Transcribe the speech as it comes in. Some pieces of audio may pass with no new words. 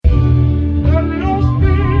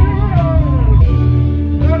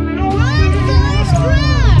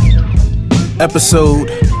episode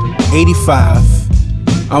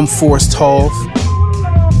 85. I'm Forrest Hall.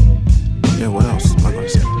 Yeah, what else am I going to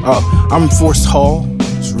say? I'm Forrest Hall.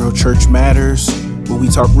 It's Real Church Matters, where we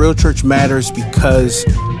talk real church matters because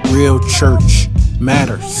real church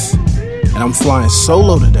matters. And I'm flying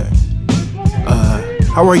solo today.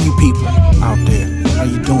 How are you people out there? How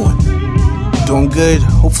you doing? Doing good?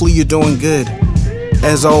 Hopefully you're doing good.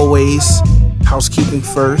 As always, housekeeping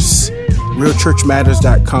first.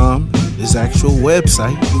 RealChurchMatters.com is the actual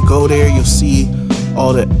website. You go there, you'll see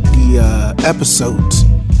all the episodes.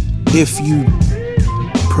 If you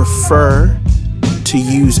prefer to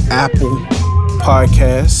use Apple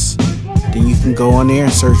Podcasts, then you can go on there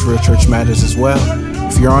and search Real Church Matters as well.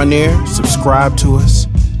 If you're on there, subscribe to us.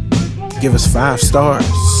 Give us 5 stars.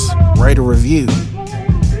 Write a review.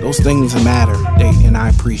 Those things matter, and I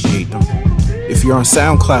appreciate them. If you're on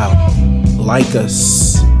SoundCloud, like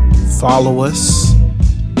us, follow us,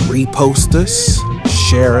 repost us,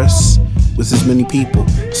 share us with as many people.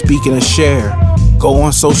 Speaking of share, go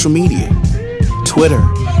on social media. Twitter,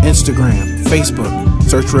 Instagram, Facebook.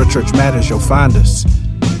 Search Real Church Matters. You'll find us.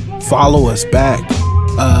 Follow us back.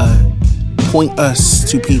 Point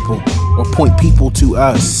us to people or point people to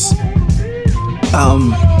us.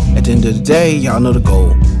 At the end of the day, y'all know the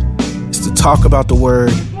goal is to talk about the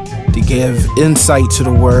word, to give insight to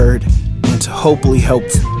the word, and to hopefully help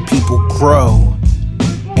people grow.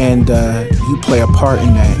 And you play a part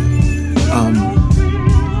in that.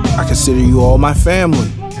 I consider you all my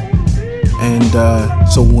family. And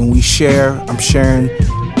so when we share, I'm sharing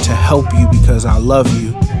to help you because I love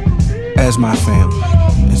you as my family.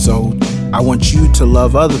 And so I want you to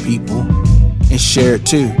love other people and share it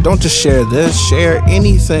too. Don't just share this, share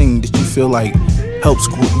anything that you feel like helps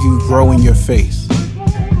you grow in your faith.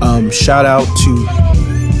 Shout out to,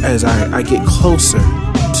 as I get closer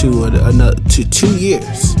to 2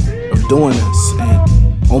 years of doing this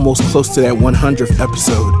and almost close to that 100th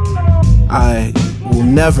episode. I will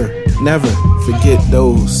never forget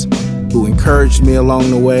those who encouraged me along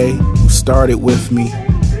the way, who started with me.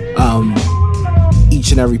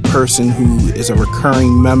 Each and every person who is a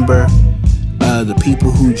recurring member, the people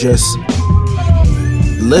who just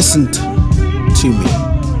listened to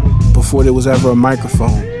me before there was ever a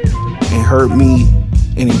microphone and heard me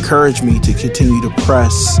and encouraged me to continue to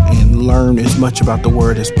press and learn as much about the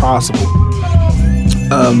word as possible.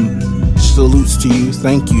 Salutes to you.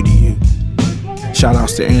 Thank you to you. Shout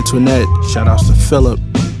outs to Antoinette. Shout outs to Philip,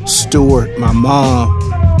 Stuart, my mom,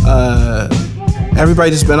 everybody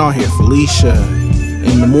that's been on here, Felicia,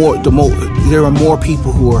 and there are more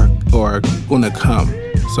people who are going to come.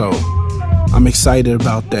 So I'm excited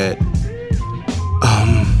about that.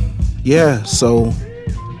 So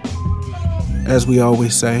as we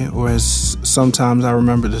always say, or as sometimes I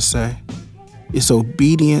remember to say, it's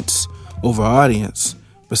obedience over audience.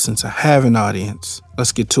 But since I have an audience,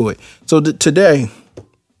 let's get to it. So today,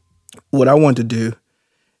 what I want to do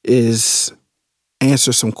is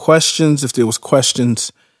answer some questions, if there was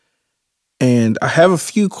questions. And I have a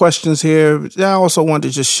few questions here. I also want to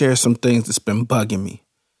just share some things that's been bugging me.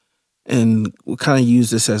 And we'll kind of use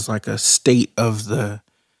this as like a state of the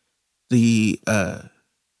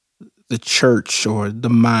church or the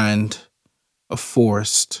mind of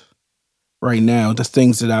Forrest right now, the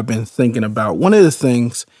things that I've been thinking about. One of the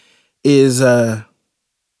things is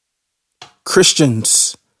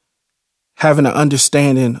Christians having an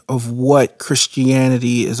understanding of what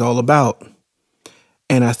Christianity is all about.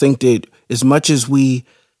 And I think that as much as we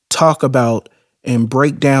talk about and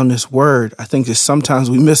break down this word, I think that sometimes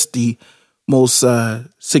we miss the most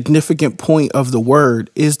significant point of the word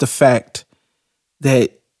is the fact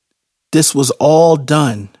that this was all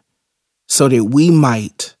done so that we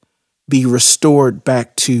might be restored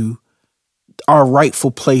back to our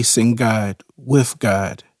rightful place in God, with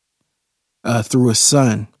God, through His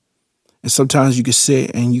Son. And sometimes you can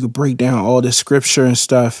sit and you can break down all this scripture and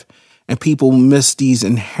stuff, and people miss these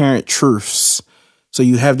inherent truths. So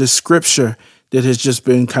you have this scripture that has just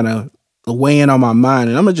been kind of weighing on my mind.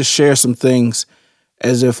 And I'm going to just share some things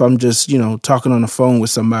as if I'm just, talking on the phone with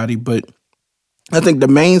somebody. But I think the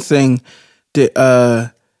main thing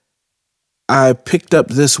that I picked up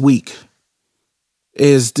this week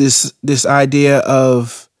is this idea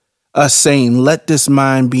of us saying, let this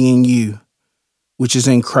mind be in you, which is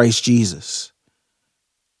in Christ Jesus.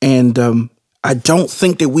 And I don't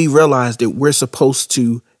think that we realize that we're supposed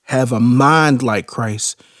to have a mind like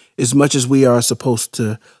Christ as much as we are supposed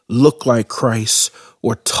to look like Christ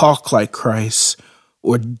or talk like Christ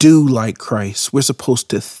or do like Christ. We're supposed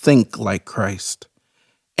to think like Christ.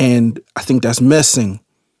 And I think that's missing.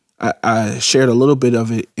 I shared a little bit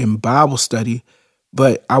of it in Bible study,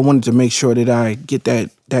 but I wanted to make sure that I get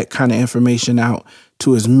that kind of information out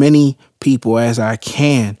to as many people as I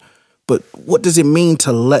can. But what does it mean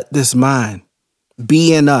to let this mind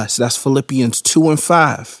be in us? That's Philippians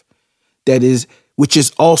 2:5. That is, which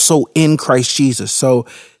is also in Christ Jesus. So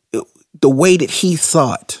the way that he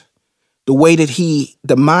thought, the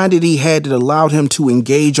mind that he had that allowed him to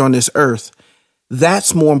engage on this earth,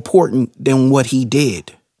 that's more important than what he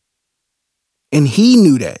did. And he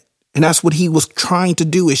knew that. And that's what he was trying to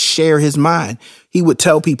do, is share his mind. He would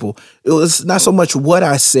tell people, it's not so much what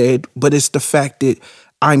I said, but it's the fact that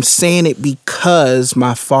I'm saying it because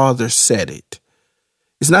my Father said it.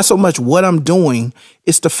 It's not so much what I'm doing.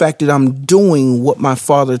 It's the fact that I'm doing what my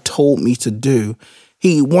Father told me to do.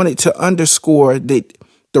 He wanted to underscore that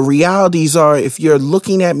the realities are, if you're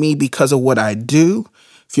looking at me because of what I do,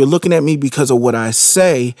 if you're looking at me because of what I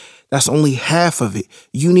say, that's only half of it.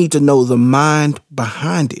 You need to know the mind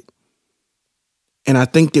behind it. And I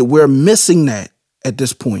think that we're missing that at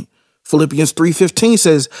this point. Philippians 3:15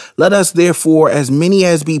 says, let us therefore, as many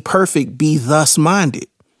as be perfect, be thus minded.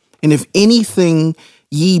 And if anything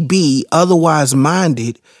ye be otherwise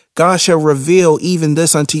minded, God shall reveal even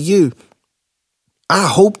this unto you. I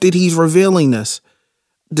hope that he's revealing this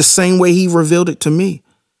the same way he revealed it to me.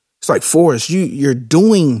 It's like, Forrest, you're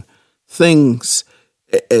doing things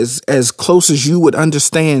as close as you would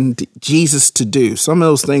understand Jesus to do. Some of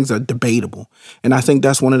those things are debatable. And I think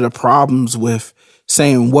that's one of the problems with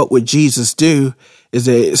saying, what would Jesus do, is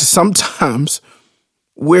that sometimes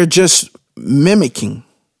we're just mimicking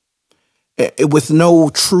with no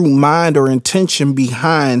true mind or intention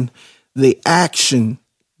behind the action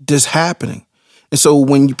that's happening. And so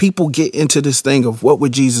when people get into this thing of what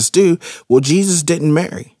would Jesus do? Well, Jesus didn't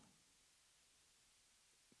marry.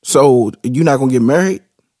 So you're not going to get married?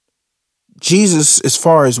 Jesus, as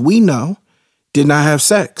far as we know, did not have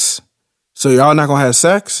sex. So y'all not going to have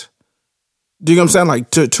sex? Do you know what I'm saying? Like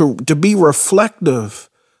to be reflective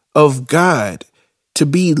of God, to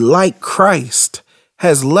be like Christ,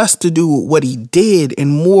 has less to do with what he did and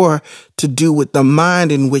more to do with the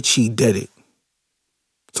mind in which he did it.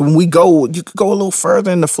 So when you could go a little further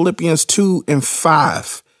into Philippians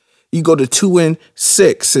 2:5. You go to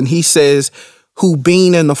 2:6, and he says, who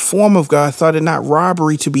being in the form of God thought it not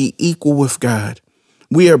robbery to be equal with God.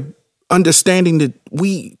 We are understanding that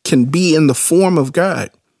we can be in the form of God,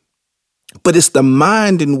 but it's the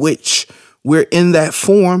mind in which we're in that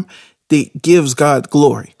form that gives God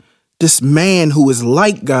glory. This man who is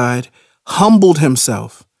like God humbled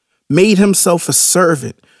himself, made himself a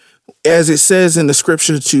servant. As it says in the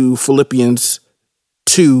scripture to Philippians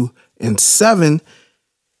 2:7,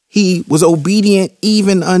 he was obedient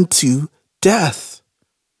even unto death.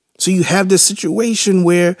 So you have this situation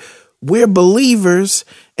where we're believers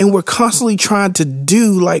and we're constantly trying to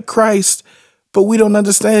do like Christ, but we don't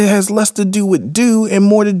understand it has less to do with do and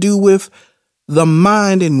more to do with the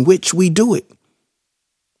mind in which we do it.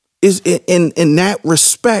 Is in that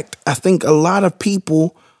respect, I think a lot of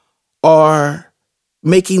people are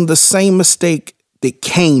making the same mistake that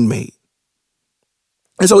Cain made.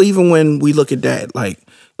 And so even when we look at that, like,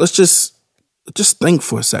 let's just think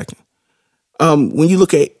for a second. When you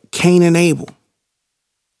look at Cain and Abel,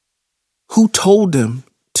 who told them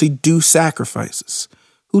to do sacrifices?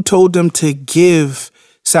 Who told them to give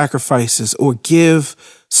sacrifices or give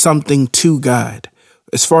something to God?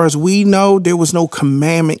 As far as we know, there was no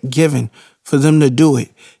commandment given for them to do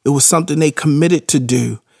it. It was something they committed to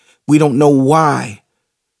do. We don't know why.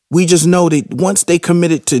 We just know that once they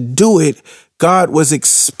committed to do it, God was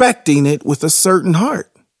expecting it with a certain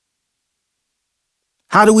heart.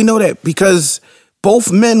 How do we know that? Because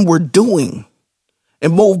both men were doing,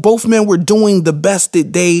 and both men were doing the best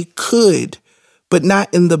that they could, but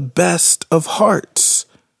not in the best of hearts.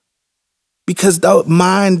 Because the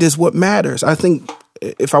mind is what matters. I think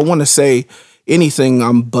if I want to say anything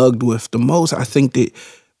I'm bugged with the most, I think that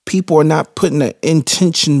people are not putting an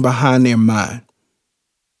intention behind their mind.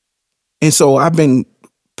 And so I've been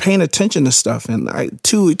paying attention to stuff, and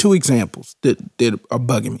two examples that are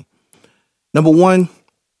bugging me. Number one,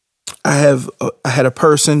 I had a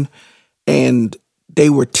person, and they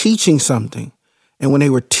were teaching something, and when they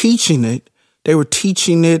were teaching it in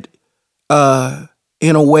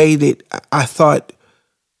a way that I thought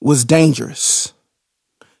was dangerous.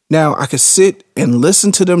 Now, I could sit and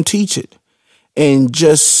listen to them teach it and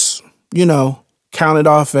just, count it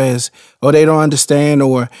off as, oh, they don't understand,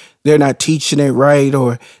 or they're not teaching it right,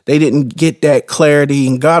 or they didn't get that clarity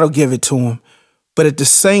and God will give it to them. But at the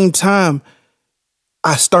same time,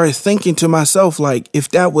 I started thinking to myself, like, if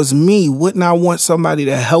that was me, wouldn't I want somebody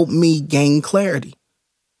to help me gain clarity?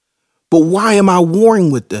 But why am I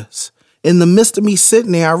warring with this? in the midst of me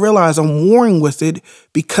sitting there, I realize I'm warring with it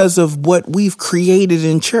because of what we've created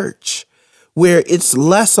in church, where it's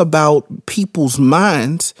less about people's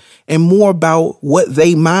minds and more about what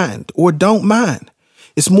they mind or don't mind.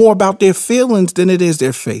 It's more about their feelings than it is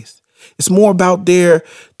their faith. It's more about their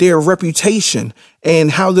reputation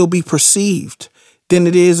and how they'll be perceived than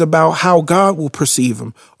it is about how God will perceive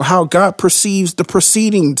them or how God perceives the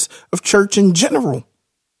proceedings of church in general.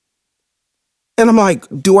 And I'm like,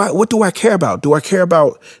 what do I care about? Do I care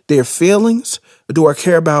about their feelings or do I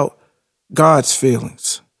care about God's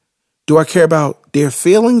feelings? Do I care about their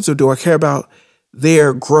feelings or do I care about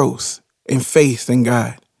their growth and faith in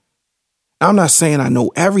God? I'm not saying I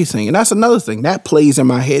know everything. And that's another thing that plays in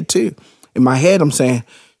my head too. In my head, I'm saying,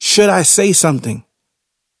 should I say something?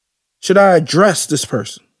 Should I address this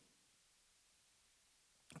person?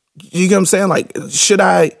 You get what I'm saying? Like, should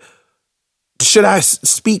I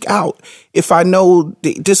speak out if I know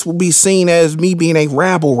this will be seen as me being a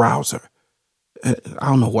rabble rouser? I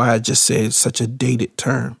don't know why I just said such a dated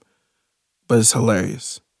term, but it's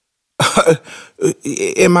hilarious.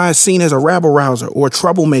 Am I seen as a rabble rouser or a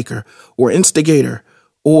troublemaker or instigator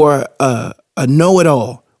or a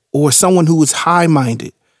know-it-all or someone who is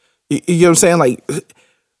high-minded? You know what I'm saying? Like,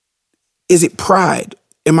 is it pride?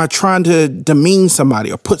 Am I trying to demean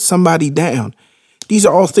somebody or put somebody down? These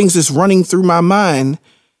are all things that's running through my mind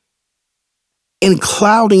and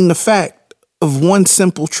clouding the fact of one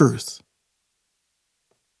simple truth.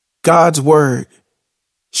 God's word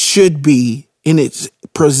should be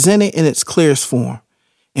presented in its clearest form,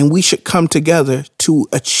 and we should come together to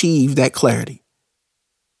achieve that clarity.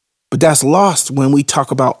 But that's lost when we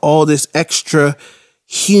talk about all this extra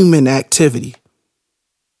human activity.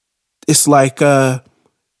 It's like when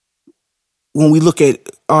we look at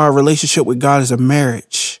our relationship with God as a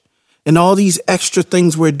marriage and all these extra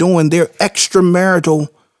things we're doing, they're extramarital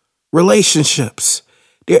relationships.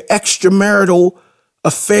 They're extramarital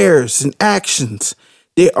affairs and actions.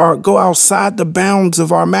 They go outside the bounds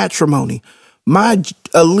of our matrimony. My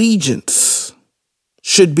allegiance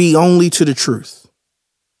should be only to the truth.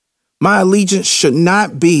 My allegiance should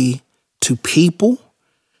not be to people,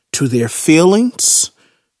 to their feelings,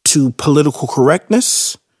 to political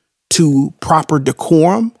correctness, to proper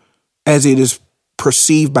decorum as it is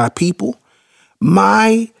perceived by people.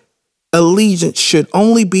 My allegiance should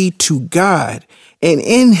only be to God, and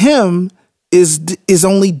in him is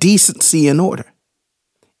only decency and order.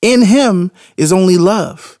 In him is only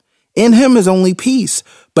love. In him is only peace.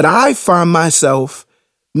 But I find myself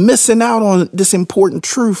missing out on this important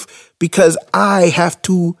truth because I have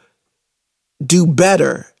to do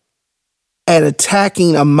better at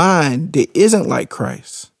attacking a mind that isn't like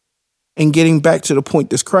Christ and getting back to the point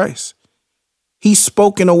that's Christ. He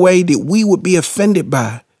spoke in a way that we would be offended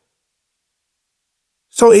by.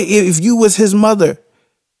 So if you was his mother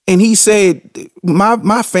and he said,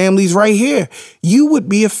 my family's right here, you would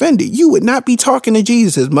be offended. You would not be talking to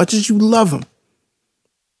Jesus as much as you love him.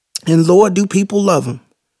 And Lord, do people love him?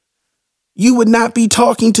 You would not be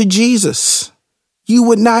talking to Jesus. You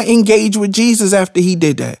would not engage with Jesus after he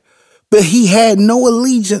did that. But he had no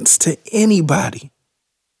allegiance to anybody,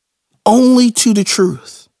 only to the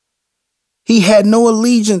truth. He had no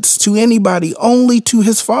allegiance to anybody, only to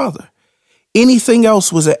his Father. Anything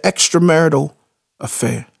else was an extramarital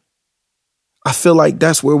affair. I feel like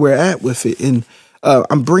that's where we're at with it. And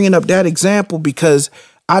I'm bringing up that example because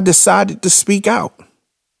I decided to speak out.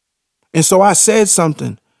 And so I said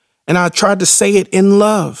something, and I tried to say it in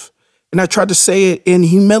love, and I tried to say it in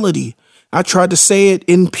humility. I tried to say it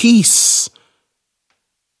in peace.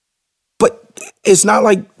 But it's not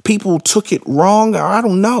like people took it wrong, or I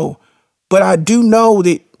don't know. But I do know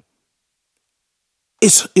that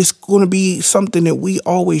it's going to be something that we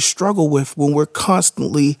always struggle with when we're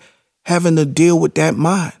constantly having to deal with that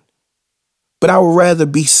mind. But I would rather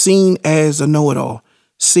be seen as a know-it-all,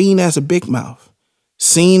 seen as a big mouth,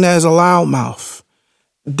 seen as a loud mouth,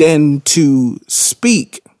 than to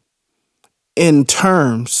speak in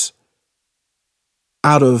terms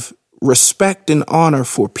out of respect and honor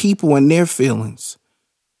for people and their feelings,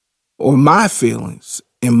 or my feelings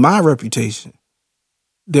and my reputation,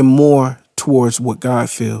 than more towards what God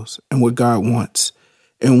feels and what God wants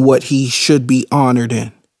and what he should be honored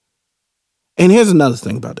in. And here's another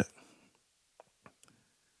thing about that.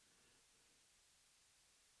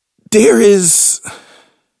 There's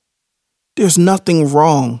nothing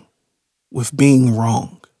wrong with being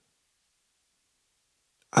wrong.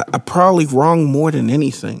 I probably wrong more than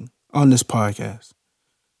anything on this podcast.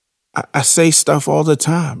 I say stuff all the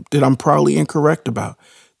time that I'm probably incorrect about.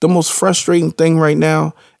 The most frustrating thing right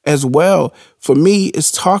now as well for me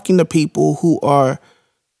is talking to people who are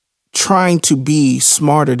trying to be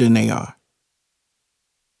smarter than they are.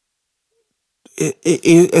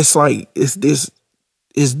 It's like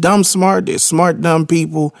it's dumb smart. There's smart dumb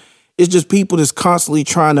people. It's just people that's constantly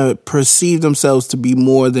trying to perceive themselves to be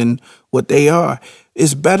more than what they are.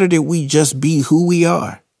 It's better that we just be who we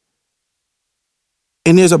are.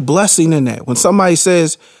 And there's a blessing in that. When somebody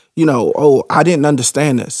says, oh, I didn't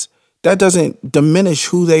understand this, that doesn't diminish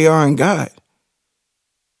who they are in God.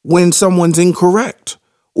 When someone's incorrect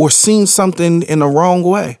or seen something in the wrong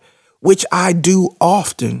way, which I do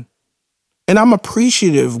often. And I'm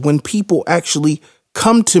appreciative when people actually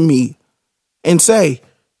come to me and say,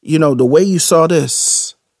 the way you saw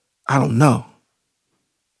this, I don't know.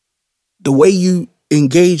 The way you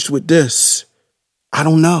engaged with this, I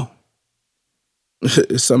don't know.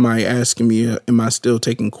 Somebody asking me, am I still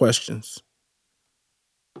taking questions?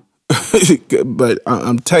 But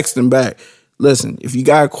I'm texting back. Listen, if you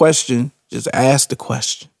got a question, just ask the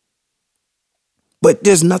question. But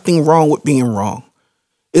there's nothing wrong with being wrong.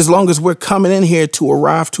 As long as we're coming in here to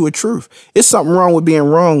arrive to a truth. It's something wrong with being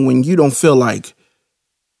wrong when you don't feel like,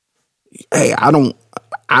 hey,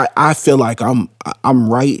 I feel like I'm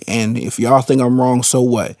right. And if y'all think I'm wrong, so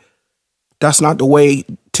what? That's not the way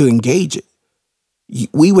to engage it.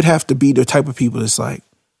 We would have to be the type of people that's like,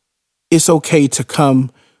 it's okay to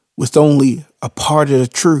come with only a part of the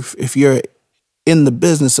truth if you're in the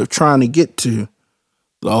business of trying to get to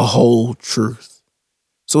the whole truth.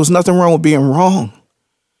 So there's nothing wrong with being wrong.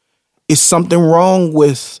 It's something wrong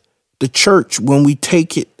with the church when we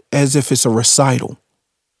take it as if it's a recital.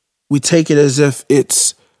 We take it as if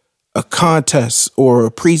it's a contest or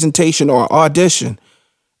a presentation or audition.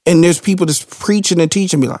 And there's people that's preaching and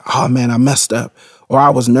teaching me like, oh man, I messed up or I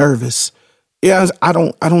was nervous. Yeah, I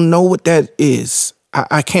don't know what that is.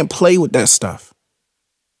 I can't play with that stuff.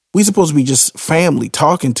 We supposed to be just family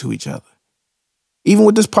talking to each other. Even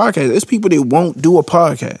with this podcast, there's people that won't do a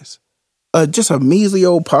podcast. Just a measly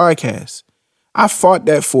old podcast. I fought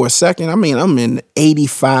that for a second. I mean, I'm in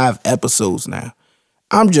 85 episodes now.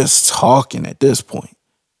 I'm just talking at this point.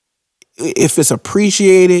 If it's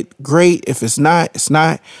appreciated, great. If it's not, it's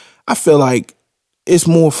not. I feel like it's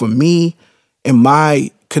more for me and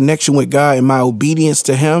my connection with God and my obedience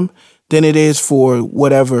to him than it is for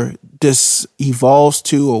whatever this evolves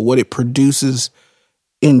to or what it produces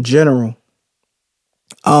in general.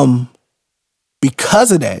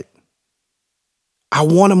 Because of that, I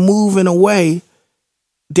want to move in a way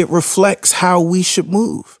that reflects how we should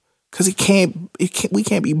move. Because we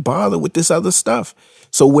can't be bothered with this other stuff.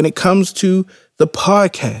 So when it comes to the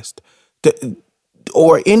podcast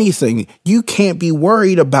or anything, you can't be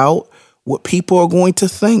worried about what people are going to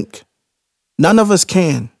think. None of us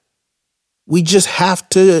can. We just have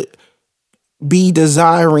to be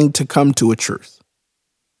desiring to come to a truth.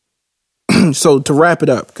 So to wrap it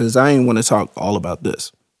up, because I ain't want to talk all about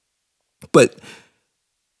this, but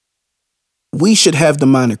we should have the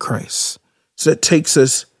mind of Christ. So that takes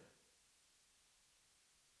us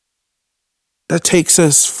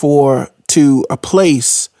to a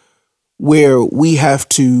place where we have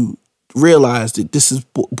to realize that this is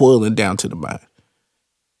boiling down to the mind.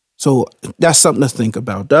 So that's something to think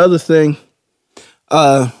about. The other thing,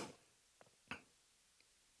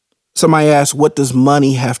 somebody asked, what does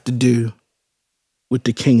money have to do with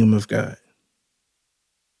the kingdom of God?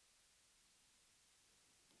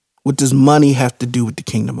 What does money have to do with the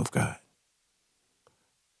kingdom of God?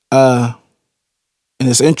 And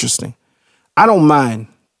it's interesting. I don't mind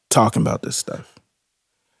talking about this stuff.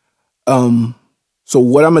 So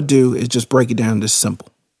what I'm going to do is just break it down this simple.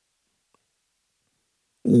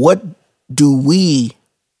 What do we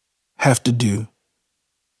have to do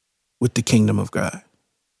with the kingdom of God?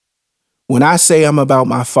 When I say I'm about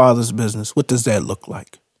my Father's business, what does that look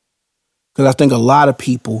like? Because I think a lot of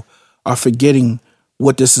people are forgetting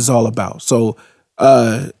what this is all about. So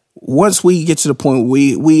once we get to the point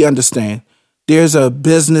where we understand there's a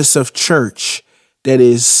business of church that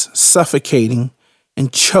is suffocating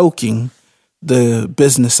and choking the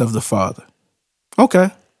business of the Father.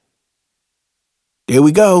 Okay. There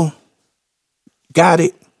we go. Got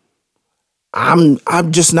it. I'm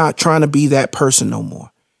just not trying to be that person no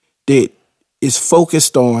more that is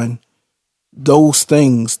focused on those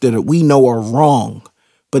things that we know are wrong,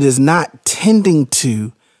 but is not tending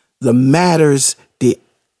to the matters that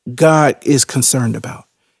God is concerned about.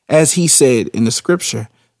 As he said in the scripture,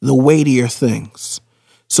 the weightier things.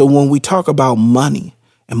 So when we talk about money,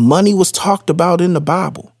 and money was talked about in the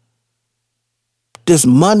Bible, this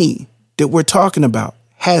money that we're talking about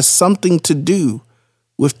has something to do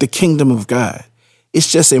with the kingdom of God.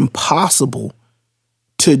 It's just impossible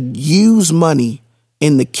to use money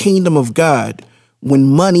in the kingdom of God when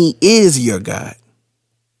money is your God.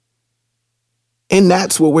 And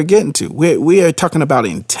that's what we're getting to. We are talking about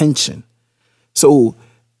intention. So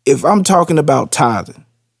if I'm talking about tithing,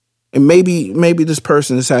 and maybe this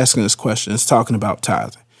person is asking this question is talking about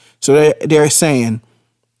tithing. So they're saying,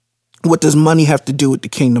 what does money have to do with the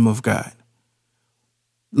kingdom of God?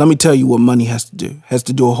 Let me tell you what money has to do. It has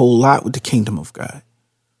to do a whole lot with the kingdom of God.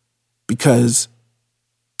 Because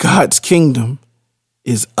God's kingdom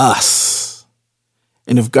is us.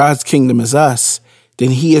 And if God's kingdom is us,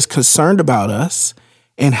 then he is concerned about us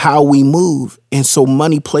and how we move. And so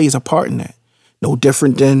money plays a part in that. No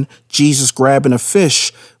different than Jesus grabbing a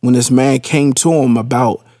fish when this man came to him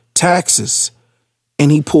about taxes,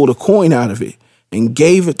 and he pulled a coin out of it and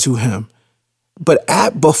gave it to him. But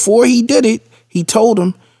before he did it, he told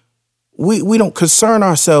him, we don't concern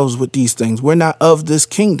ourselves with these things. We're not of this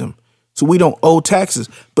kingdom, so we don't owe taxes.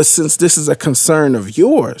 But since this is a concern of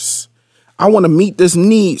yours, I want to meet this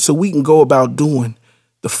need so we can go about doing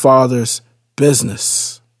the Father's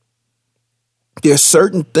business. There's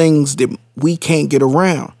certain things that we can't get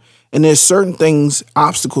around. And there's certain things,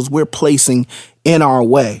 obstacles we're placing in our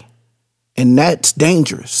way. And that's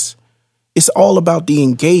dangerous. It's all about the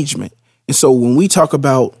engagement. And so when we talk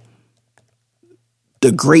about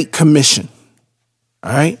the Great Commission,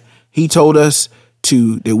 all right, he told us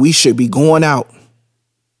that we should be going out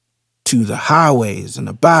to the highways and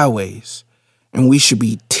the byways, and we should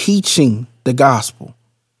be teaching the gospel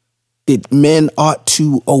that men ought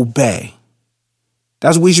to obey.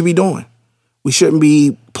 That's what we should be doing. We shouldn't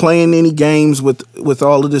be playing any games with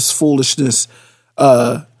all of this foolishness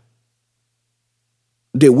that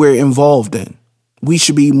we're involved in. We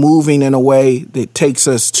should be moving in a way that takes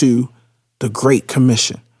us to the Great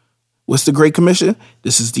Commission. What's the Great Commission?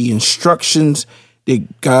 This is the instructions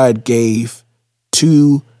that God gave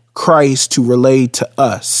to Christ to relay to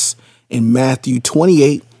us. In Matthew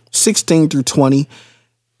 28:16-20,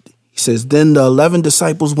 he says, Then the 11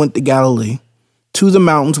 disciples went to Galilee, to the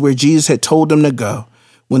mountains where Jesus had told them to go.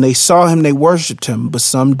 When they saw him, they worshiped him, but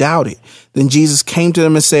some doubted. Then Jesus came to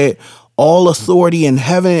them and said, All authority in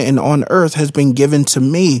heaven and on earth has been given to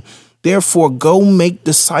me. Therefore, go make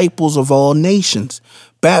disciples of all nations,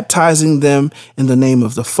 baptizing them in the name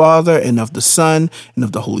of the Father and of the Son and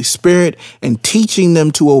of the Holy Spirit, and teaching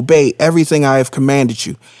them to obey everything I have commanded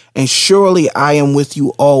you. And surely I am with you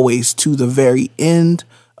always to the very end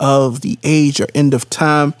of the age or end of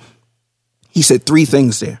time. He said 3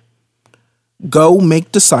 things there. Go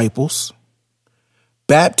make disciples,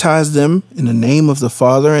 baptize them in the name of the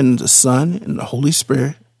Father and the Son and the Holy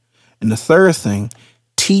Spirit. And the third thing,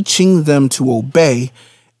 teaching them to obey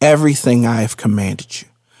everything I have commanded you.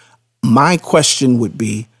 My question would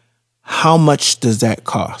be, how much does that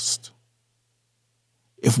cost?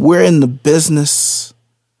 If we're in the business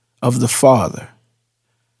of the Father,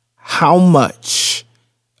 how much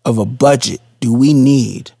of a budget do we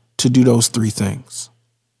need to do those 3 things?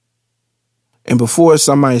 And before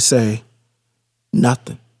somebody say,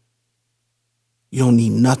 nothing. You don't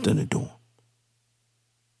need nothing to do them.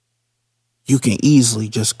 You can easily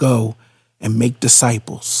just go and make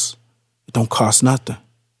disciples. It don't cost nothing.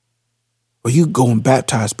 Or you go and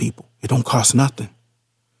baptize people. It don't cost nothing.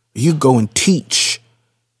 Or you go and teach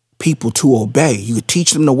people to obey. You could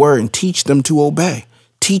teach them the word and teach them to obey.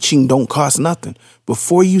 Teaching don't cost nothing.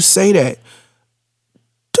 Before you say that,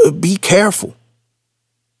 be careful.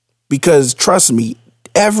 Because trust me,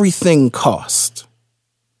 everything costs.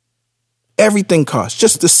 Everything costs.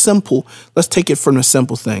 Just the simple. Let's take it from the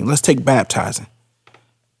simple thing. Let's take baptizing.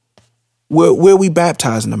 Where are we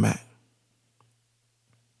baptizing them at?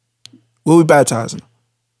 Where are we baptizing?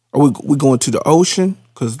 Are we going to the ocean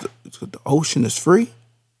because the ocean is free?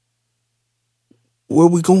 Where are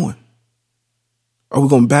we going? Are we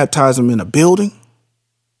going to baptize them in a building?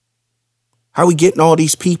 How are we getting all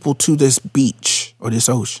these people to this beach or this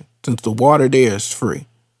ocean since the water there is free?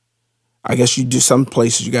 I guess you do some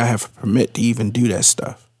places you got to have a permit to even do that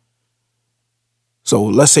stuff. So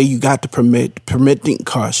let's say you got the permit. The permit didn't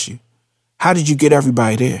cost you. How did you get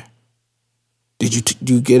everybody there? Did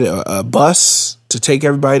you get a bus to take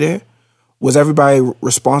everybody there? Was everybody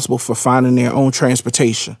responsible for finding their own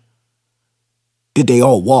transportation? Did they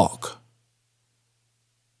all walk?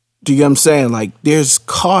 Do you get what I'm saying? Like, there's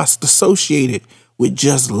cost associated with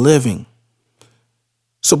just living.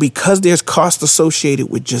 So because there's cost associated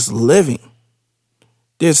with just living,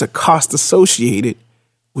 there's a cost associated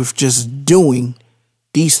with just doing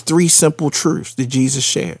these 3 simple truths that Jesus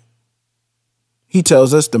shared. He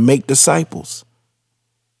tells us to make disciples.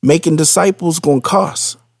 Making disciples is going to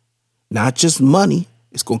cost not just money.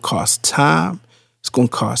 It's going to cost time. It's going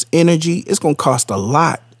to cost energy. It's going to cost a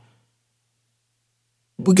lot.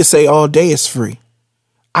 We could say all day is free.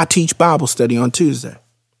 I teach Bible study on Tuesday.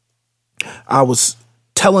 I was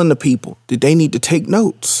telling the people that they need to take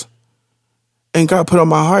notes. And God put on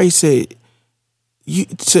my heart, he said,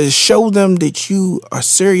 to show them that you are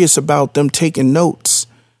serious about them taking notes.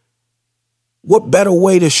 What better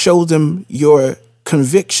way to show them your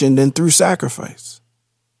conviction than through sacrifice?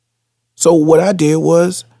 So what I did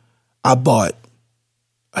was I bought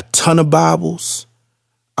a ton of Bibles.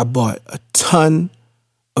 I bought a ton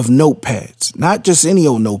of notepads, not just any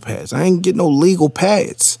old notepads. I ain't get no legal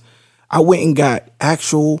pads. I went and got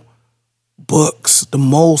actual books, the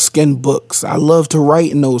Moleskine books. I love to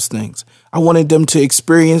write in those things. I wanted them to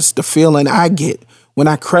experience the feeling I get when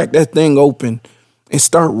I crack that thing open and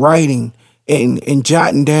start writing and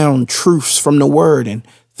jotting down truths from the word and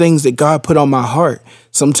things that God put on my heart.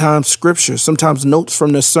 Sometimes scripture, sometimes notes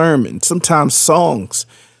from the sermon, sometimes songs,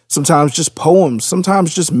 sometimes just poems,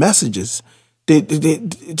 sometimes just messages,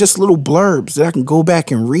 just little blurbs that I can go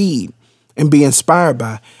back and read and be inspired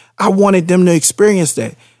by. I wanted them to experience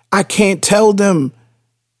that. I can't tell them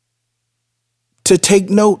to take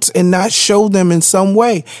notes and not show them in some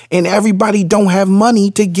way. And everybody don't have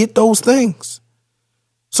money to get those things.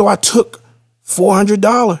 So I took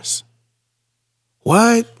 $400.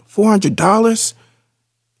 What? $400?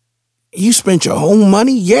 You spent your own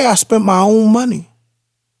money? Yeah, I spent my own money.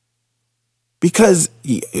 Because,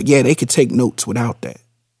 yeah, they could take notes without that.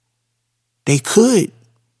 They could.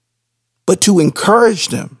 But to encourage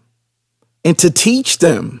them and to teach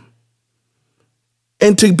them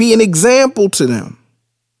and to be an example to them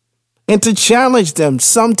and to challenge them,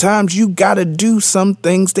 sometimes you got to do some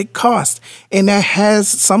things that cost. And that has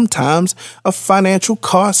sometimes a financial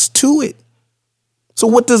cost to it. So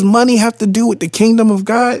what does money have to do with the kingdom of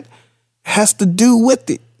God? It has to do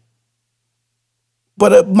with it.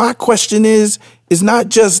 But my question is not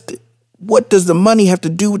just what does the money have to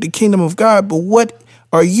do with the kingdom of God, but what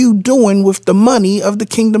are you doing with the money of the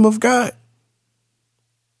kingdom of God?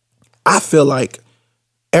 I feel like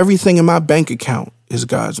everything in my bank account is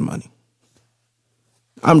God's money.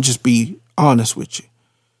 I'm just be honest with you.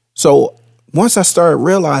 So once I started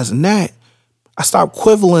realizing that, I stopped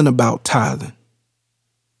quibbling about tithing.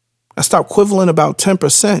 I stopped quibbling about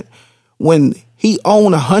 10% when he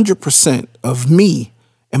owned 100% of me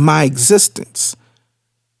and my existence.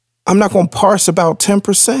 I'm not going to parse about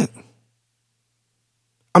 10%.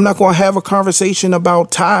 I'm not going to have a conversation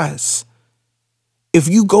about tithes. If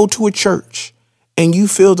you go to a church and you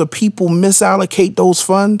feel the people misallocate those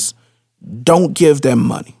funds, don't give them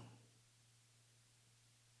money.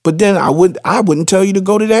 But then I wouldn't tell you to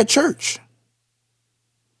go to that church.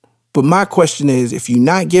 But my question is, if you're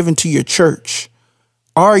not giving to your church,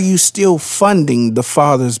 are you still funding the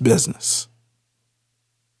Father's business?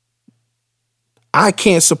 I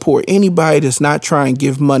can't support anybody that's not trying to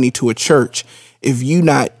give money to a church if you're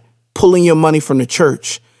not pulling your money from the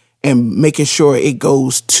church and making sure it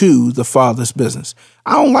goes to the Father's business.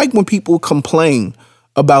 I don't like when people complain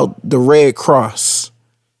about the Red Cross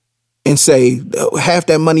and say half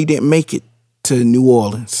that money didn't make it to New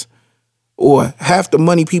Orleans, or half the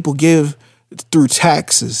money people give through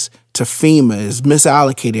taxes to FEMA is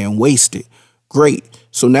misallocated and wasted. Great.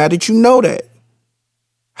 So now that you know that,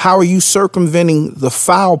 how are you circumventing the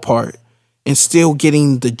foul part and still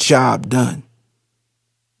getting the job done?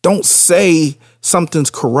 Don't say something's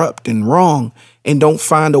corrupt and wrong and don't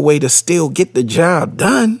find a way to still get the job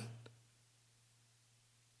done.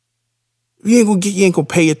 You ain't gonna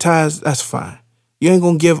pay your tithes, that's fine. You ain't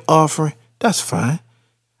gonna give offering, that's fine.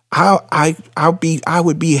 I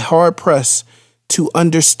would be hard pressed to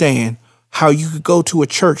understand how you could go to a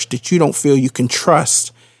church that you don't feel you can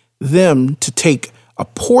trust them to take a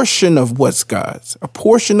portion of what's God's, a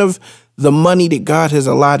portion of the money that God has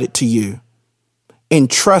allotted to you, and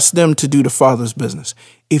trust them to do the Father's business.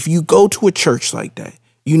 If you go to a church like that,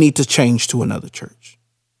 you need to change to another church.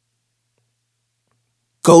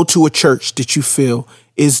 Go to a church that you feel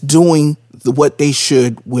is doing what they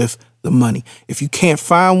should with the money. If you can't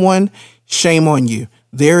find one, shame on you.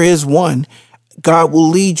 There is one. God will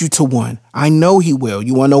lead you to one. I know he will.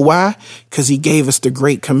 You want to know why? Because he gave us the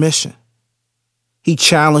Great Commission. He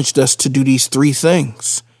challenged us to do these three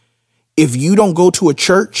things. If you don't go to a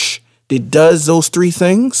church that does those three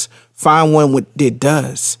things, find one that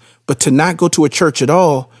does. But to not go to a church at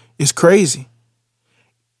all is crazy.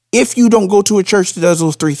 If you don't go to a church that does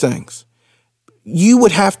those three things, you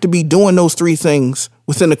would have to be doing those three things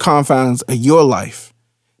within the confines of your life.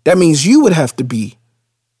 That means you would have to be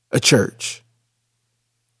a church.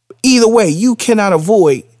 Either way, you cannot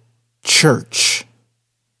avoid church.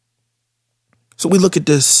 So we look at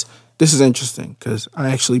this. This is interesting because I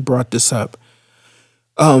actually brought this up.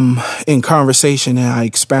 in conversation, and I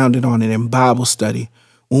expounded on it in Bible study.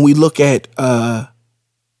 When we look at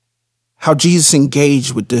how Jesus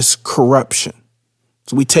engaged with this corruption.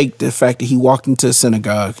 So we take the fact that he walked into a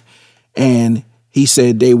synagogue and he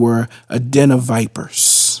said they were a den of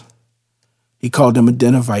vipers. He called them a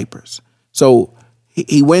den of vipers. So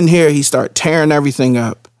he went here, he started tearing everything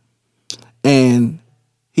up. And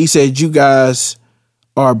he said, you guys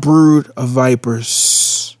are a brood of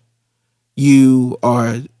vipers. Look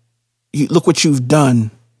what you've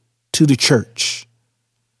done to the church.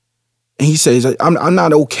 And he says, I'm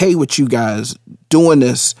not okay with you guys doing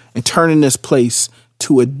this and turning this place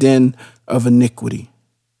to a den of iniquity.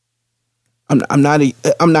 I'm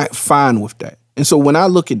not fine with that. And so when I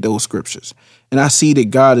look at those scriptures and I see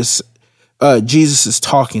that Jesus is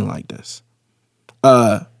talking like this,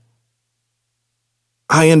 I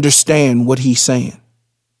understand what he's saying.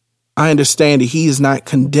 I understand that he is not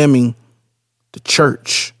condemning the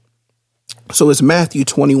church. So it's Matthew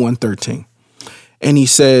 21:13. And he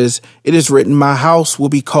says, it is written, my house will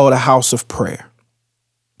be called a house of prayer,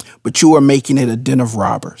 but you are making it a den of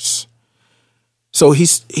robbers. So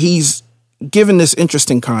he's given this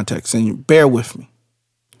interesting context, and bear with me.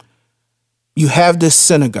 You have this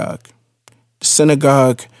synagogue. The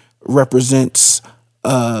synagogue represents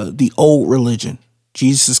the old religion.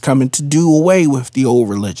 Jesus is coming to do away with the old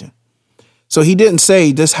religion. So he didn't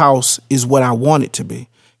say this house is what I want it to be.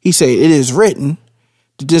 He said it is written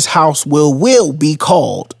that this house will be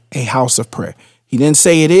called a house of prayer. He didn't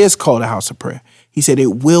say it is called a house of prayer. He said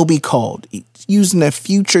it will be called. He's using that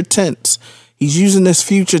future tense. He's using this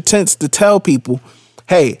future tense to tell people,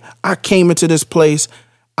 hey, I came into this place.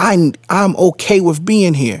 I'm okay with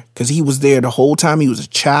being here, because he was there the whole time. He was a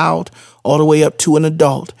child all the way up to an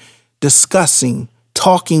adult, discussing,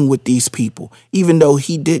 talking with these people, even though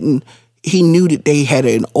he knew that they had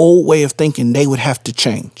an old way of thinking. They would have to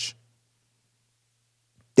change.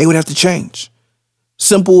 They would have to change.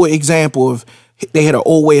 Simple example of they had an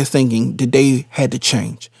old way of thinking that they had to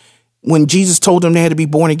change. When Jesus told them they had to be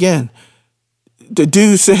born again, the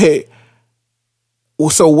dude said, well,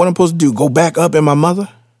 so what I'm supposed to do? Go back up in my mother?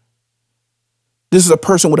 This is a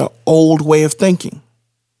person with an old way of thinking.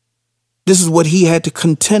 This is what he had to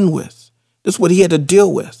contend with. This is what he had to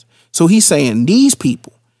deal with. So he's saying these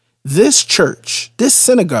people, this church, this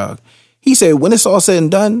synagogue, he said, when it's all said and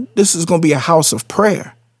done, this is going to be a house of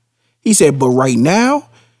prayer. He said, but right now,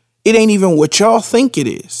 it ain't even what y'all think it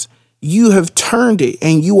is. You have turned it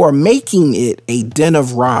and you are making it a den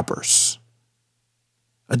of robbers.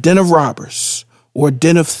 A den of robbers or a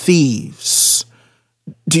den of thieves.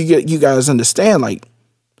 Do you guys understand?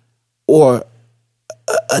 Let's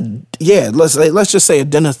just say a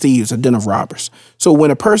den of thieves, a den of robbers. So when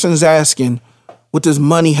a person is asking, what does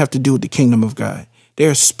money have to do with the kingdom of God?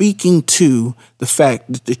 They're speaking to the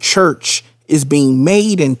fact that the church is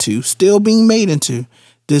still being made into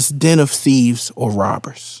this den of thieves or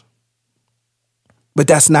robbers. But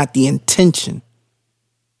that's not the intention.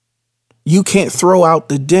 You can't throw out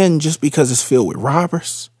the den just because it's filled with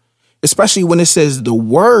robbers, especially when it says the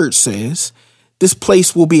word says this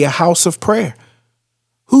place will be a house of prayer.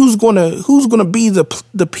 Who's gonna be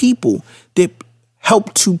the people that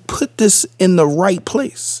help to put this in the right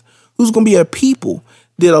place? Who's going to be a people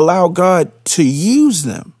that allow God to use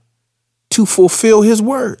them to fulfill his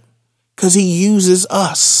word? Because he uses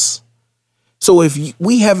us. So if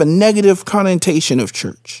we have a negative connotation of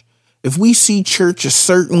church, if we see church a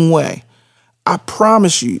certain way, I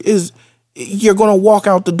promise you, you're going to walk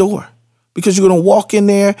out the door, because you're going to walk in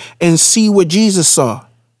there and see what Jesus saw.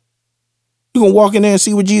 You're going to walk in there and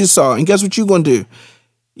see what Jesus saw. And guess what you're going to do?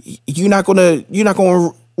 You're not going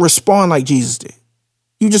to respond like Jesus did.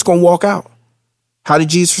 You're just going to walk out. How did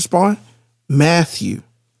Jesus respond? Matthew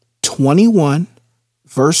 21,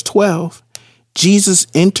 verse 12. Jesus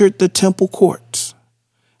entered the temple courts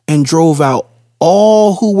and drove out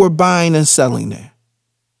all who were buying and selling there.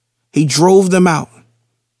 He drove them out.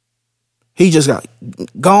 He just got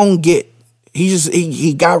gone get.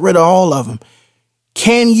 He got rid of all of them.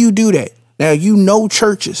 Can you do that? Now,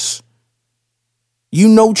 churches.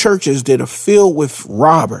 Churches that are filled with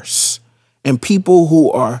robbers and people who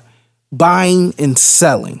are buying and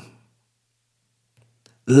selling,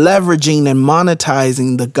 leveraging and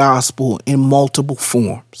monetizing the gospel in multiple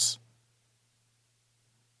forms.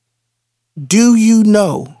 Do you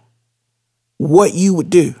know what you would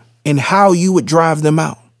do and how you would drive them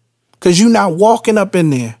out? Because you're not walking up in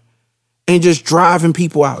there and just driving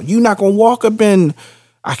people out. You're not going to walk up in,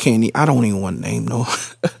 I don't even want to name no,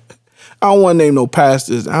 I don't want to name no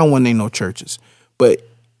pastors. I don't want to name no churches. But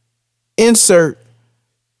insert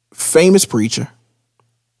famous preacher,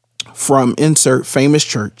 from insert famous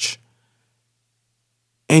church,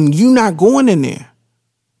 and you not going in there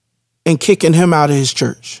and kicking him out of his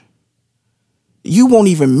church. You won't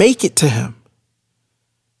even make it to him.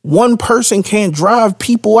 One person can't drive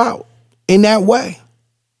people out in that way.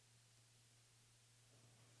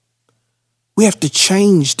 We have to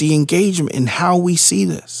change the engagement in how we see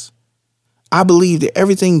this. I believe that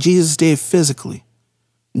everything Jesus did physically,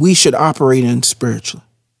 we should operate in spiritually.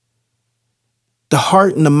 The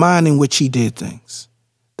heart and the mind in which he did things,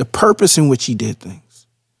 the purpose in which he did things.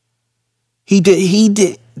 He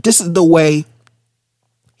did. This is the way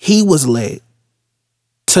he was led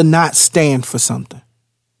to not stand for something.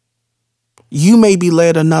 You may be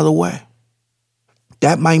led another way.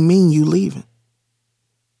 That might mean you leaving.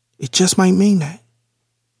 It just might mean that.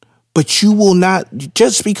 But you will not,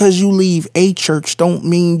 just because you leave a church don't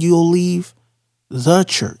mean you'll leave the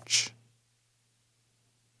church.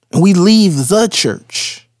 And we leave the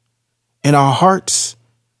church in our hearts,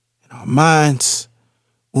 in our minds,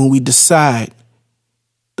 when we decide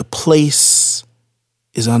the place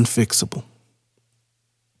is unfixable.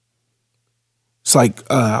 It's like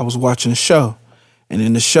I was watching a show, and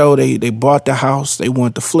in the show, they bought the house. They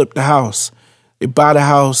wanted to flip the house. They buy the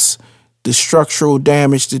house, the structural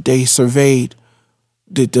damage that they surveyed,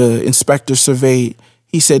 that the inspector surveyed,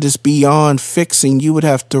 he said it's beyond fixing. You would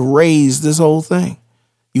have to raise this whole thing.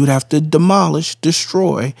 You would have to demolish,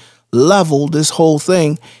 destroy, level this whole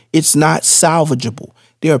thing. It's not salvageable.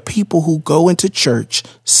 There are people who go into church,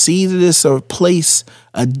 see that it's a place,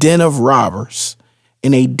 a den of robbers,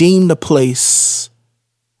 and they deem the place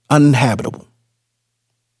uninhabitable,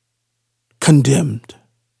 condemned,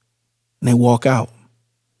 and they walk out.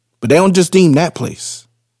 But they don't just deem that place.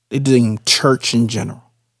 They deem church in general.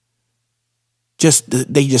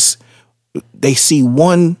 They see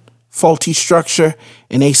one faulty structure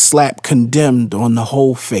and they slap condemned on the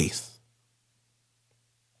whole faith.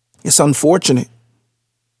 It's unfortunate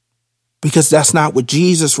because that's not what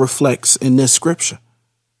Jesus reflects in this scripture.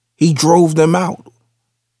 He drove them out.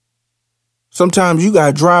 Sometimes you got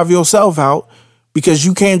to drive yourself out because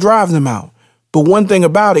you can't drive them out. But one thing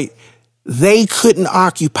about it, they couldn't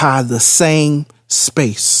occupy the same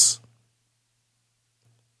space.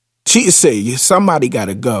 Jesus said, somebody got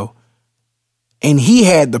to go. And he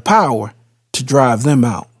had the power to drive them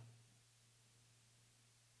out.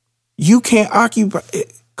 You can't occupy.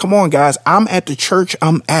 Come on, guys. I'm at the church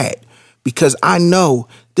I'm at because I know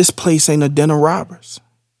this place ain't a den of robbers.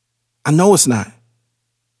 I know it's not.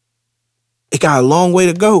 It got a long way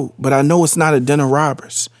to go, but I know it's not a den of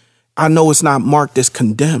robbers. I know it's not marked as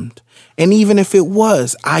condemned. And even if it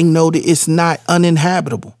was, I know that it's not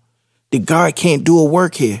uninhabitable. That God can't do a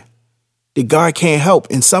work here. That God can't help.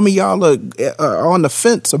 And some of y'all are on the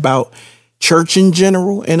fence about church in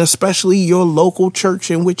general, and especially your local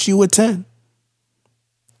church in which you attend.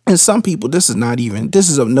 And some people, this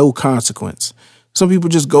is of no consequence. Some people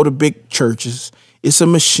just go to big churches. It's a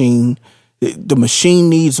machine. The machine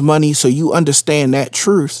needs money, so you understand that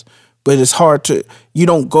truth. But it's hard you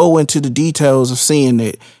don't go into the details of seeing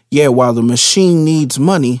that, yeah, while the machine needs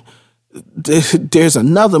money, there's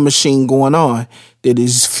another machine going on that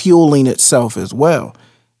is fueling itself as well.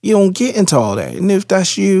 You don't get into all that. And if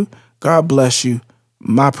that's you, God bless you.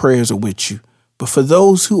 My prayers are with you. But for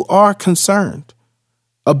those who are concerned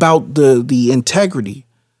about the integrity,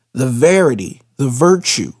 the verity, the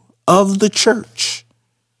virtue of the church,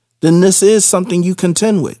 then this is something you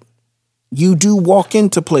contend with. You do walk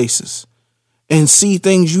into places and see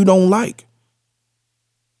things you don't like,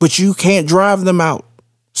 but you can't drive them out.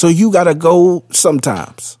 So you got to go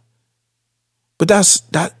sometimes. But that's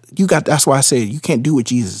why I said you can't do what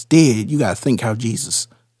Jesus did. You got to think how Jesus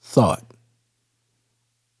thought.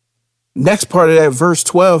 Next part of that verse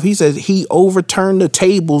 12, he says he overturned the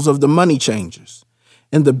tables of the money changers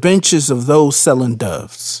and the benches of those selling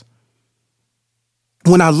doves.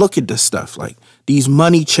 When I look at this stuff, like these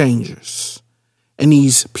money changers and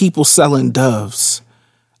these people selling doves,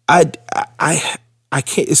 I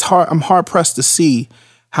can't, it's hard. I'm hard pressed to see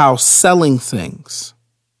how selling things,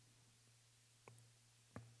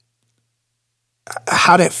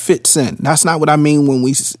 how that fits in. That's not what I mean when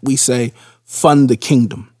we say fund the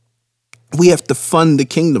kingdom. We have to fund the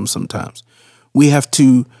kingdom sometimes. We have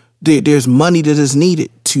to, there's money that is needed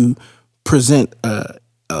to present a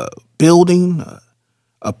building,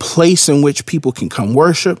 a place in which people can come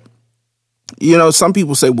worship. You know, some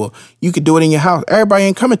people say, well, you could do it in your house. Everybody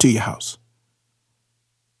ain't coming to your house.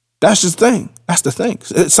 That's just the thing. That's the thing.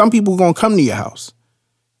 Some people are going to come to your house.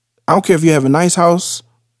 I don't care if you have a nice house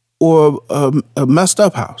or a messed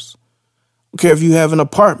up house. I don't care if you have an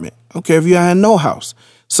apartment. I don't care if you have no house.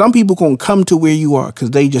 Some people gonna come to where you are because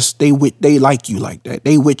they like you like that.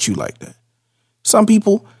 They with you like that. Some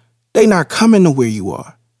people, they not coming to where you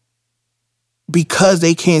are because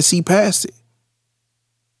they can't see past it.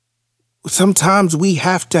 Sometimes we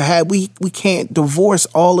have to we can't divorce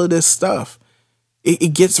all of this stuff.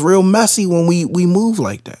 It gets real messy when we move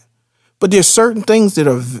like that. But there's certain things that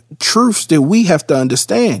are truths that we have to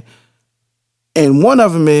understand. And one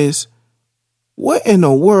of them is, what in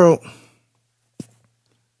the world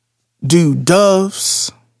do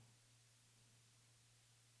doves,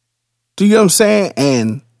 do you know what I'm saying?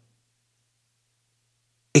 And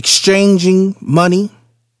exchanging money,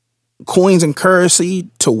 coins and currency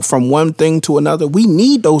from one thing to another. We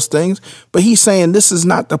need those things, but he's saying this is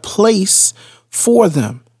not the place for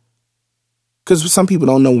them. Because some people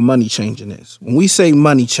don't know what money changing is. When we say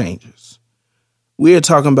money changers, we are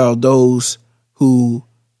talking about those who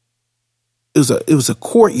it was a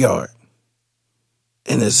courtyard,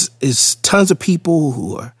 and it's tons of people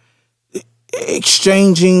who are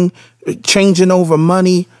changing over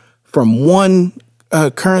money from one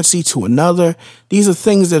currency to another. These are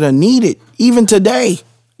things that are needed even today.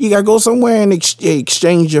 You got to go somewhere and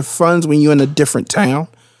exchange your funds when you're in a different town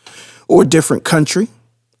or a different country.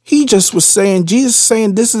 He just was saying, Jesus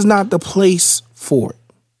saying, this is not the place for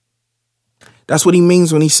it. That's what he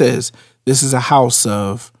means when he says this is a house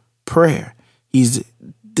of prayer. He's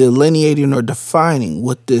delineating or defining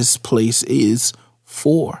what this place is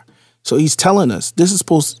for. So he's telling us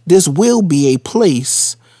this will be a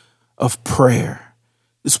place of prayer.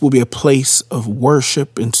 This will be a place of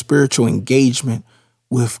worship and spiritual engagement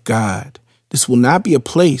with God. This will not be a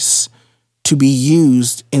place to be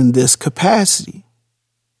used in this capacity.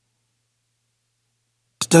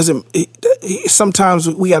 Sometimes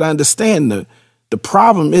we got to understand the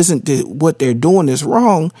problem isn't that what they're doing is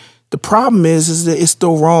wrong. The problem is that it's the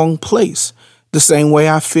wrong place. The same way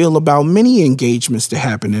I feel about many engagements that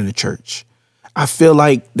happen in the church. I feel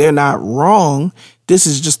like they're not wrong. This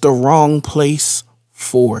is just the wrong place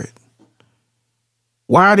for it.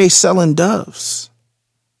 Why are they selling doves?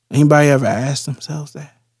 Anybody ever asked themselves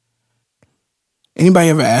that? Anybody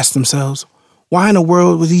ever asked themselves, why in the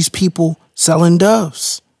world were these people selling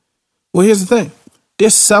doves? Well, here's the thing. They're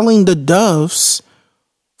selling the doves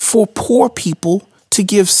for poor people to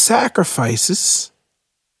give sacrifices,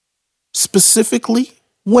 specifically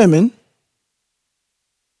women,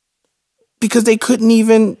 because they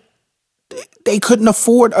couldn't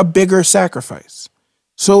afford a bigger sacrifice.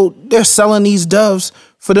 So they're selling these doves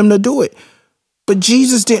for them to do it. But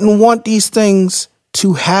Jesus didn't want these things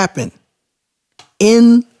to happen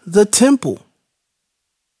in the temple.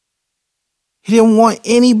 He didn't want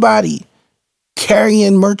anybody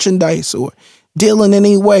carrying merchandise or dealing in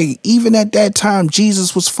any way. Even at that time,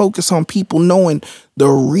 Jesus was focused on people knowing the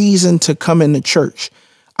reason to come into church.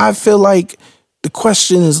 I feel like the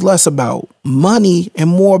question is less about money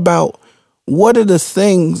and more about what are the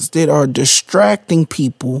things that are distracting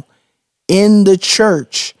people in the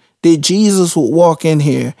church that Jesus would walk in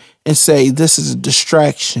here and say, this is a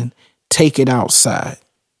distraction. Take it outside.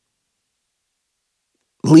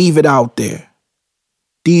 Leave it out there.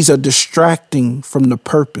 These are distracting from the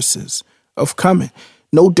purposes of coming.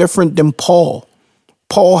 No different than Paul.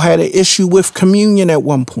 Paul had an issue with communion at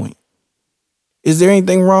one point. Is there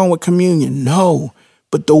anything wrong with communion? No.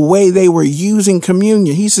 But the way they were using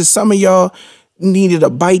communion, he said, some of y'all needed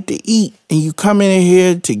a bite to eat and you come in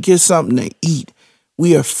here to get something to eat.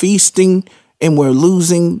 We are feasting and we're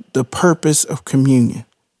losing the purpose of communion.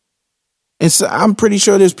 And so I'm pretty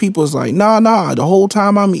sure there's people that's like, nah, the whole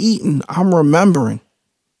time I'm eating, I'm remembering.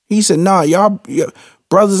 He said, nah, y'all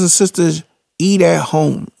brothers and sisters, eat at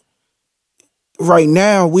home. Right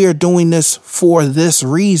now, we are doing this for this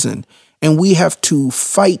reason, and we have to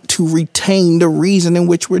fight to retain the reason in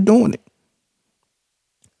which we're doing it.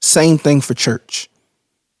 Same thing for church.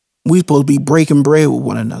 We're supposed to be breaking bread with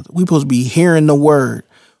one another. We're supposed to be hearing the word.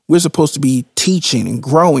 We're supposed to be teaching and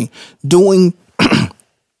growing, doing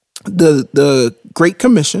the Great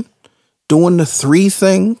Commission, doing the three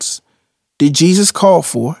things that Jesus called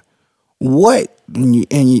for. What,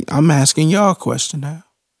 and I'm asking y'all a question now.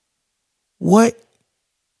 What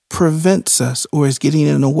prevents us or is getting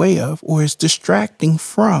in the way of or is distracting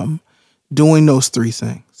from doing those three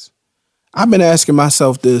things? I've been asking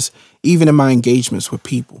myself this even in my engagements with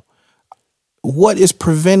people. What is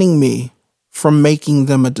preventing me from making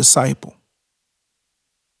them a disciple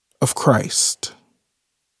of Christ?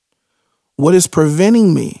 What is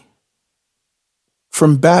preventing me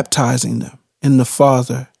from baptizing them in the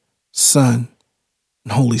Father, Son,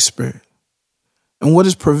 and Holy Spirit? And what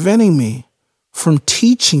is preventing me from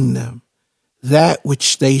teaching them that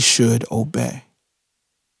which they should obey?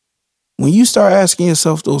 When you start asking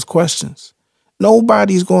yourself those questions,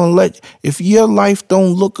 nobody's going to if your life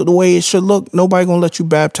don't look the way it should look, nobody going to let you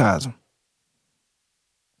baptize them.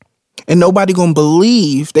 And nobody going to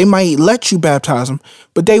believe. They might let you baptize them,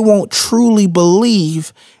 but they won't truly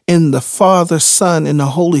believe in the Father, Son, and the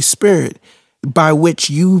Holy Spirit by which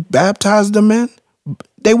you baptize them in.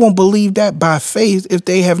 They won't believe that by faith if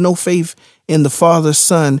they have no faith in the Father,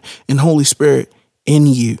 Son, and Holy Spirit in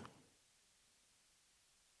you.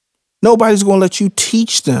 Nobody's going to let you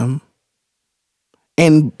teach them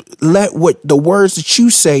and let what the words that you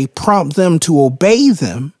say prompt them to obey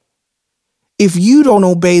them if you don't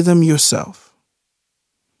obey them yourself.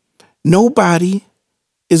 Nobody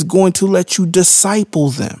is going to let you disciple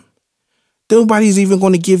them. Nobody's even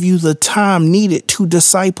going to give you the time needed to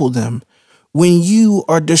disciple them when you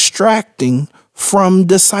are distracting from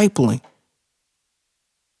discipling.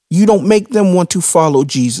 You don't make them want to follow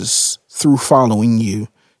Jesus through following you.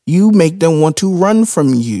 You make them want to run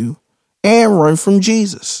from you and run from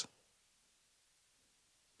Jesus.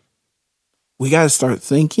 We got to start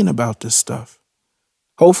thinking about this stuff.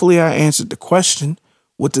 Hopefully I answered the question,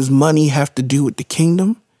 what does money have to do with the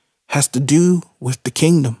kingdom? Has to do with the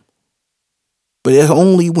kingdom. But it's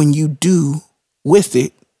only when you do with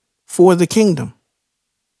it for the kingdom.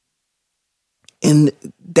 And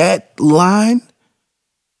that line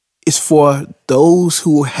is for those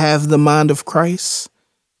who have the mind of Christ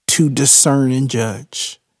to discern and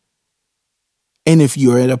judge. And if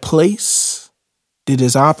you're at a place that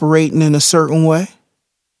is operating in a certain way,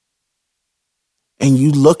 and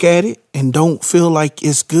you look at it and don't feel like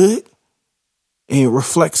it's good and it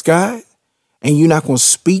reflects God, and you're not going to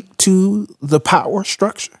speak to the power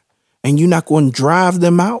structure, and you're not going to drive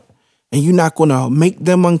them out, and you're not going to make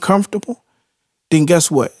them uncomfortable, then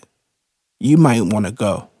guess what? You might want to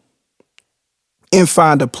go and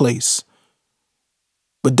find a place.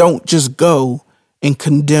 But don't just go and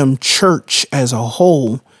condemn church as a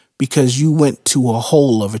whole because you went to a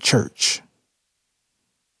hole of a church.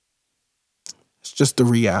 It's just the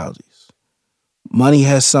realities. Money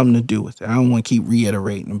has something to do with it. I don't want to keep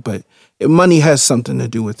reiterating, but money has something to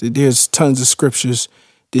do with it. There's tons of scriptures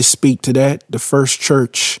that speak to that. The first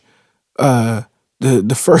church, the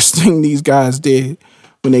first thing these guys did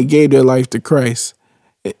when they gave their life to Christ,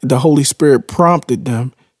 the Holy Spirit prompted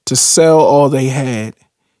them to sell all they had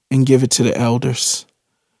and give it to the elders.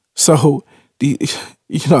 So, here's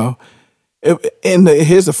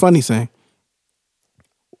the funny thing.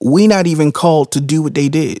 We not even called to do what they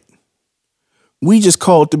did. We just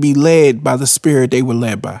called to be led by the Spirit they were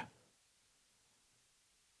led by.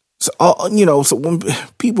 So, so when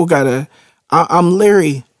people I'm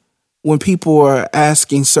leery when people are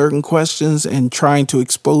asking certain questions and trying to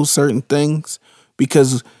expose certain things,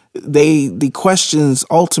 because the questions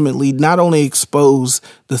ultimately not only expose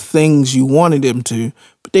the things you wanted them to,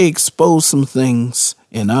 but they expose some things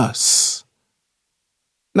in us.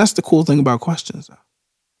 And that's the cool thing about questions.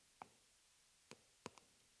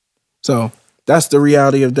 So that's the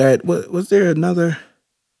reality of that. Was there another?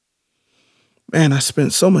 Man, I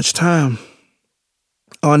spent so much time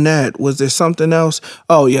on that. Was there something else?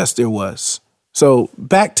 Oh, yes, there was. So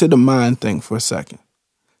back to the mind thing for a second.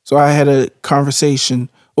 So I had a conversation.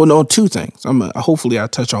 Well, no, two things. Hopefully I'll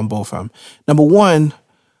touch on both of them. Number one,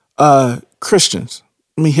 Christians.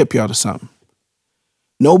 Let me hip y'all to something.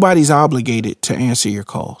 Nobody's obligated to answer your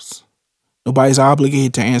calls. Nobody's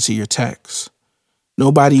obligated to answer your texts.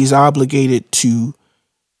 Nobody's obligated to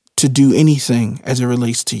do anything as it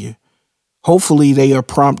relates to you. Hopefully they are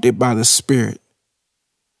prompted by the Spirit.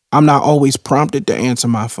 I'm not always prompted to answer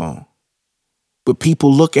my phone, but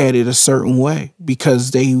people look at it a certain way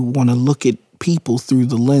because they want to look at people through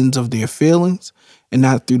the lens of their feelings and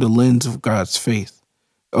not through the lens of God's faith,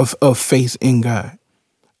 of faith in God.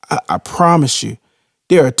 I promise you,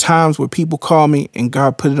 there are times where people call me and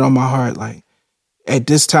God put it on my heart, like at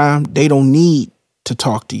this time, they don't need to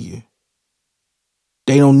talk to you.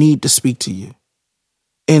 They don't need to speak to you.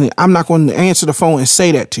 And I'm not going to answer the phone and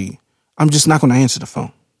say that to you. I'm just not going to answer the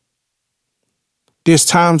phone. There's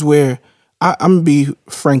times where I'm going to be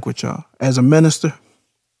frank with y'all. As a minister,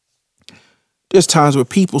 there's times where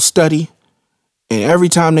people study, and every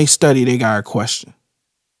time they study, they got a question.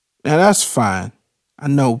 Now, that's fine. I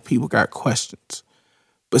know people got questions.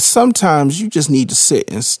 But sometimes you just need to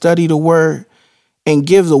sit and study the word and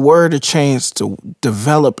give the word a chance to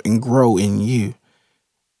develop and grow in you.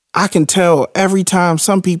 I can tell every time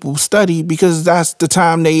some people study because that's the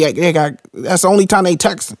time that's the only time they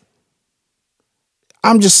texting.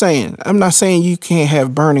 I'm just saying, I'm not saying you can't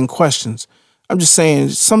have burning questions. I'm just saying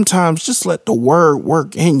sometimes just let the word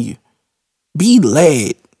work in you. Be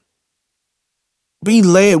led. Be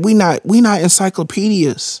led. We not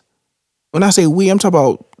encyclopedias. When I say we, I'm talking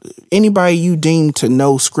about anybody you deem to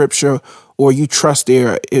know scripture or you trust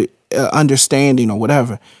their understanding or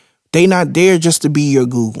whatever. They not there just to be your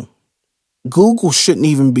Google. Google shouldn't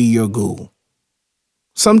even be your Google.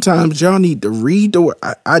 Sometimes y'all need to read the word.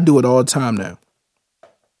 I do it all the time now.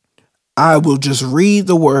 I will just read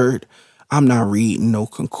the word. I'm not reading no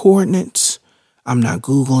concordance. I'm not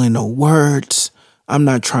Googling no words. I'm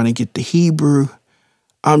not trying to get the Hebrew.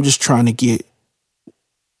 I'm just trying to get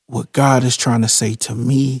what God is trying to say to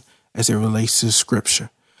me as it relates to scripture.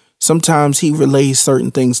 Sometimes he relays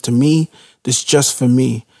certain things to me that's just for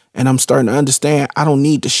me. And I'm starting to understand I don't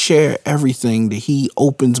need to share everything that he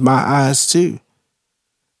opens my eyes to.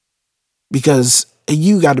 Because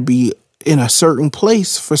you got to be in a certain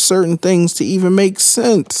place for certain things to even make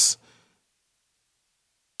sense.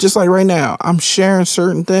 Just like right now, I'm sharing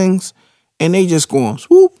certain things and they just going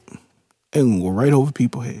swoop and go right over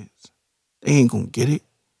people's heads. They ain't going to get it.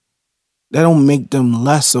 That don't make them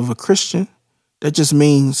less of a Christian. That just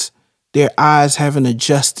means their eyes haven't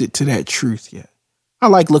adjusted to that truth yet. I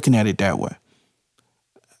like looking at it that way.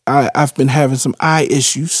 I've been having some eye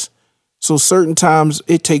issues. So certain times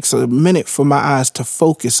it takes a minute for my eyes to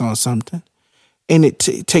focus on something. And it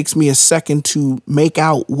takes me a second to make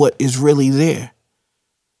out what is really there.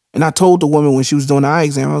 And I told the woman when she was doing the eye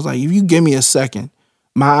exam, I was like, if you give me a second,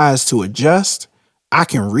 my eyes to adjust, I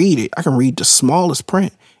can read it. I can read the smallest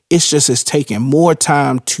print. It's just it's taking more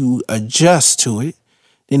time to adjust to it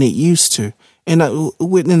than it used to. And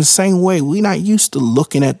in the same way, we're not used to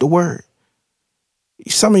looking at the word.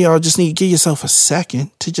 Some of y'all just need to give yourself a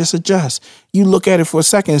second to just adjust. You look at it for a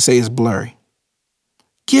second and say it's blurry.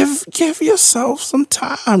 Give yourself some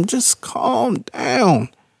time. Just calm down,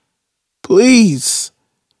 please,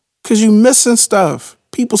 because you're missing stuff.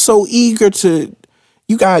 People so eager to,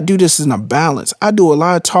 you got to do this in a balance. I do a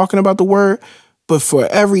lot of talking about the word, but for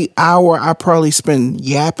every hour I probably spend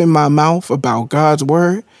yapping my mouth about God's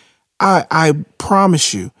word, I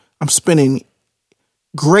promise you, I'm spending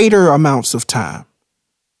greater amounts of time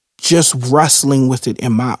just wrestling with it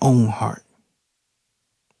in my own heart.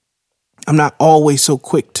 I'm not always so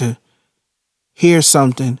quick to hear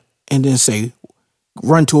something and then say,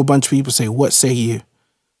 run to a bunch of people, say, what say you?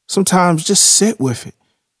 Sometimes just sit with it.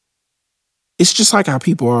 It's just like how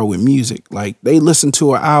people are with music. Like they listen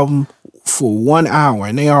to an album for 1 hour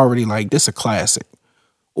and they already like, this a classic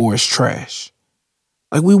or it's trash.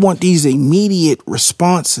 Like we want these immediate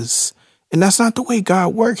responses. And that's not the way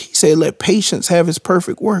God works. He said, let patience have its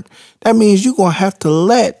perfect work. That means you're going to have to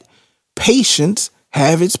let patience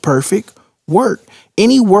have its perfect work.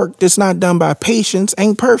 Any work that's not done by patience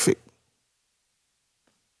ain't perfect.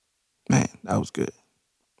 Man, that was good.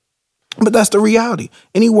 But that's the reality.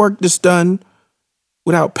 Any work that's done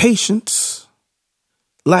without patience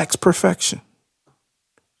lacks perfection.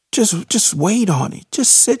 Just wait on it.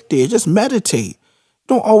 Just sit there. Just meditate.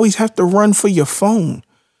 You don't always have to run for your phone.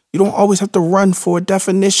 You don't always have to run for a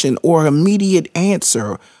definition or immediate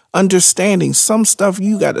answer, understanding. Some stuff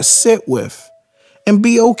you got to sit with and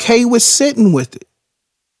be okay with sitting with it.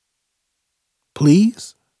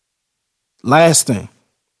 Please. Last thing.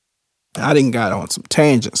 I didn't got on some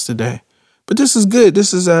tangents today, but this is good.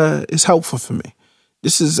 This is it's helpful for me.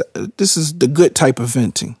 This is the good type of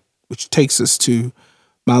venting, which takes us to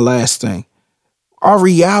my last thing. Our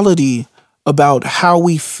reality about how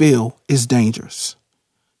we feel is dangerous.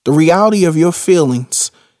 The reality of your feelings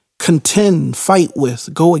fight with,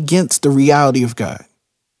 go against the reality of God.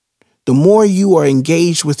 The more you are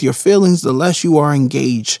engaged with your feelings, the less you are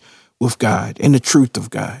engaged with God and the truth of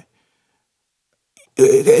God.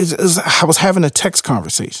 I was having a text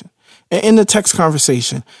conversation. And in the text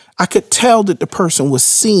conversation, I could tell that the person was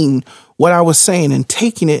seeing what I was saying and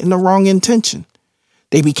taking it in the wrong intention.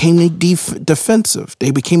 They became defensive. They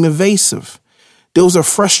became evasive. Those are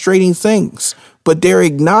frustrating things, but they're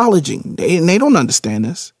acknowledging, and they don't understand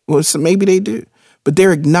this. Well, so maybe they do, but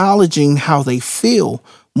they're acknowledging how they feel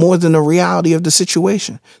more than the reality of the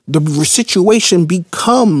situation. The situation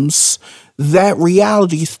becomes that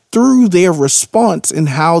reality through their response and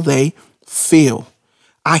how they feel.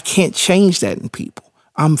 I can't change that in people.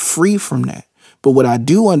 I'm free from that. But what I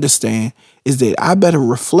do understand is that I better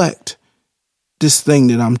reflect this thing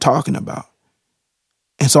that I'm talking about.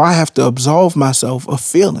 And so I have to absolve myself of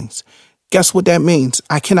feelings. Guess what that means?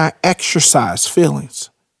 I cannot exercise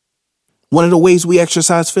feelings. One of the ways we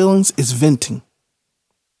exercise feelings is venting.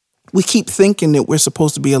 We keep thinking that we're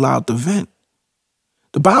supposed to be allowed to vent.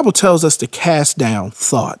 The Bible tells us to cast down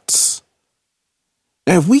thoughts.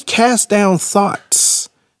 And if we cast down thoughts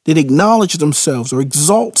that acknowledge themselves or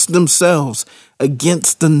exalts themselves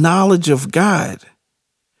against the knowledge of God,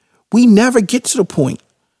 We never get to the point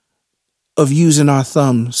of using our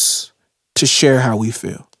thumbs to share how we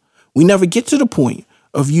feel. We never get to the point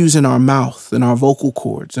of using our mouth and our vocal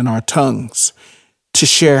cords and our tongues to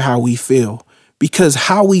share how we feel, because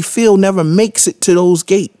how we feel never makes it to those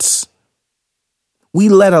gates. We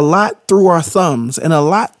let a lot through our thumbs and a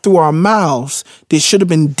lot through our mouths that should have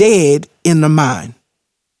been dead in the mind.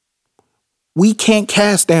 We can't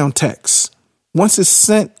cast down text. Once it's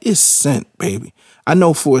sent, baby. I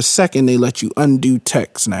know for a second they let you undo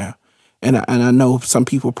text now. And I know some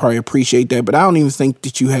people probably appreciate that, but I don't even think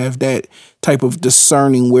that you have that type of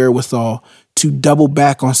discerning wherewithal to double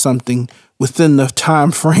back on something within the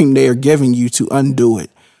time frame they are giving you to undo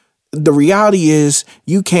it. The reality is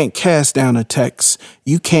you can't cast down a text.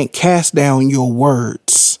 You can't cast down your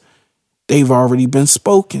words. They've already been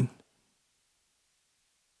spoken.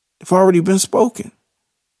 They've already been spoken.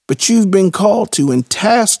 But you've been called to and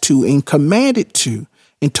tasked to and commanded to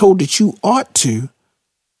and told that you ought to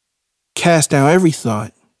cast down every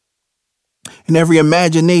thought and every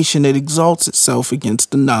imagination that exalts itself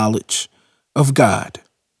against the knowledge of God.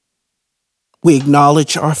 We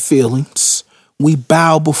acknowledge our feelings. We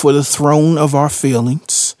bow before the throne of our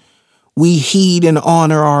feelings. We heed and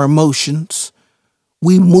honor our emotions.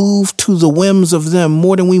 We move to the whims of them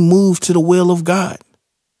more than we move to the will of God.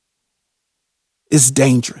 It's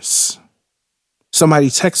dangerous. Somebody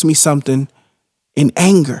texts me something in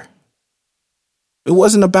anger. It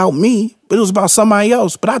wasn't about me, but it was about somebody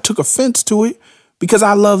else. But I took offense to it because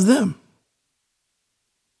I love them.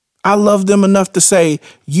 I love them enough to say,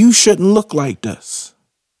 you shouldn't look like this.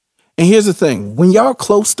 And here's the thing. When y'all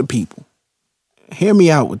close to people, hear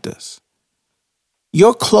me out with this.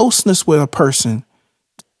 Your closeness with a person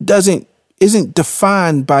isn't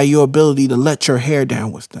defined by your ability to let your hair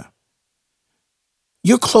down with them.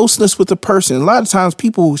 Your closeness with a person, a lot of times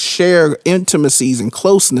people share intimacies and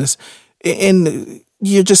closeness and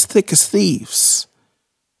you're just thick as thieves.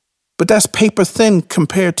 But that's paper thin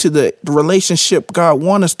compared to the relationship God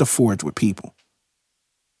wants us to forge with people.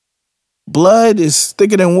 Blood is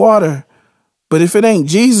thicker than water, but if it ain't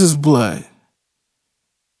Jesus' blood,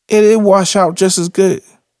 it wash out just as good.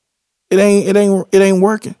 It ain't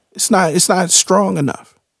working. It's not strong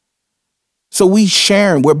enough. So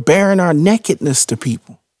we're bearing our nakedness to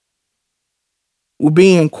people. We're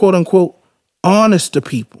being quote unquote honest to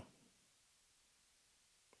people.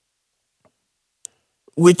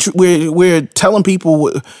 We're telling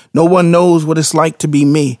people no one knows what it's like to be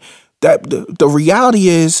me. That the reality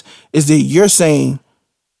is that you're saying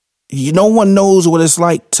no one knows what it's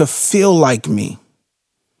like to feel like me,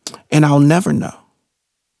 and I'll never know.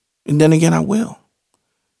 And then again, I will,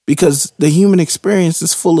 because the human experience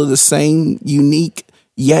is full of the same unique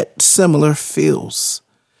yet similar feels.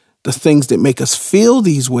 The things that make us feel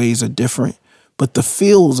these ways are different, but the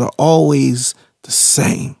feels are always the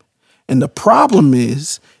same. And the problem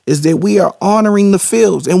is that we are honoring the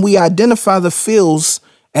feels and we identify the feels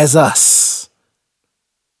as us.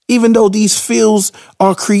 Even though these feels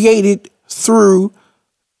are created through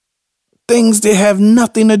things that have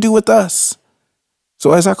nothing to do with us.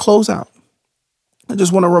 So as I close out, I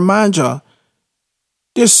just want to remind y'all,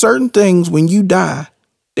 there's certain things when you die,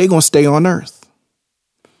 they're going to stay on earth.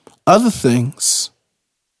 Other things,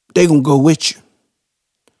 they're going to go with you.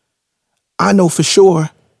 I know for sure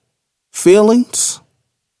feelings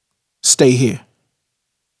stay here.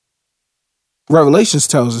 Revelations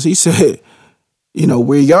tells us, he said,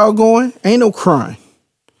 where y'all going, ain't no crying.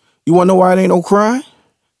 You want to know why it ain't no crying?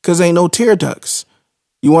 Because ain't no tear ducts.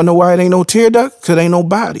 You want to know why it ain't no tear duct? Because it ain't no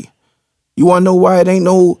body. You want to know why it ain't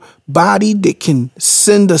no body that can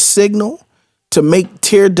send a signal to make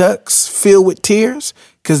tear ducts fill with tears?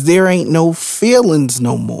 Because there ain't no feelings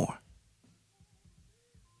no more.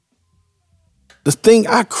 The thing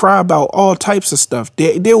I cry about all types of stuff.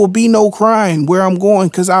 There will be no crying where I'm going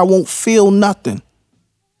because I won't feel nothing.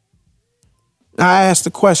 I asked the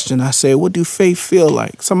question. I said, what do faith feel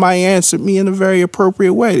like? Somebody answered me in a very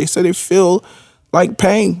appropriate way. They said it feel like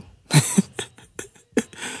pain.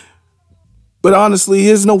 But honestly,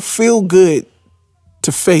 there's no feel good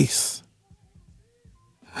to faith.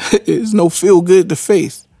 There's no feel good to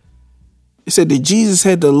faith. It said that Jesus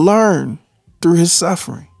had to learn through his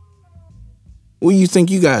suffering. What do you think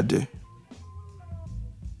you got to do?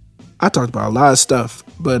 I talked about a lot of stuff,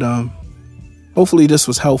 but hopefully this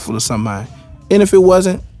was helpful to somebody. And if it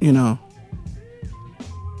wasn't,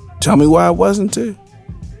 tell me why it wasn't too.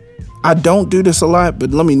 I don't do this a lot, but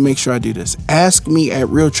let me make sure I do this. Ask me at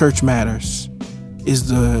Real Church Matters is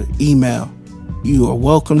the email. You are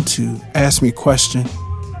welcome to ask me a question.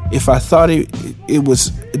 If I thought it was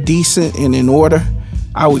decent and in order,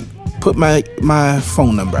 I would put my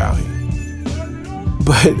phone number out here.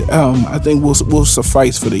 But I think we'll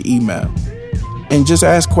suffice for the email. And just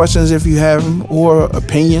ask questions if you have them, or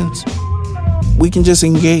opinions. We can just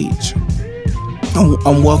engage.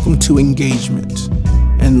 I'm welcome to engagement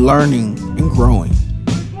and learning and growing.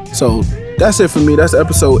 So that's it for me. That's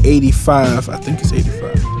episode 85. I think it's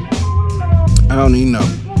 85. I don't even know.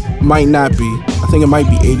 Might not be. I think it might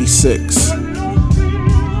be 86.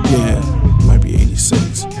 Yeah, it might be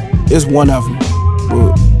 86. It's one of them.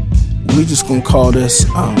 But we just gonna call this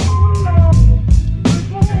we can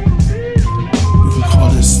call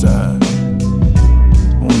this I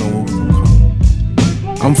don't know what we're gonna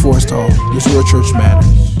call it. I'm Forrest Hall. This Real Church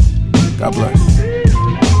Matters. God bless.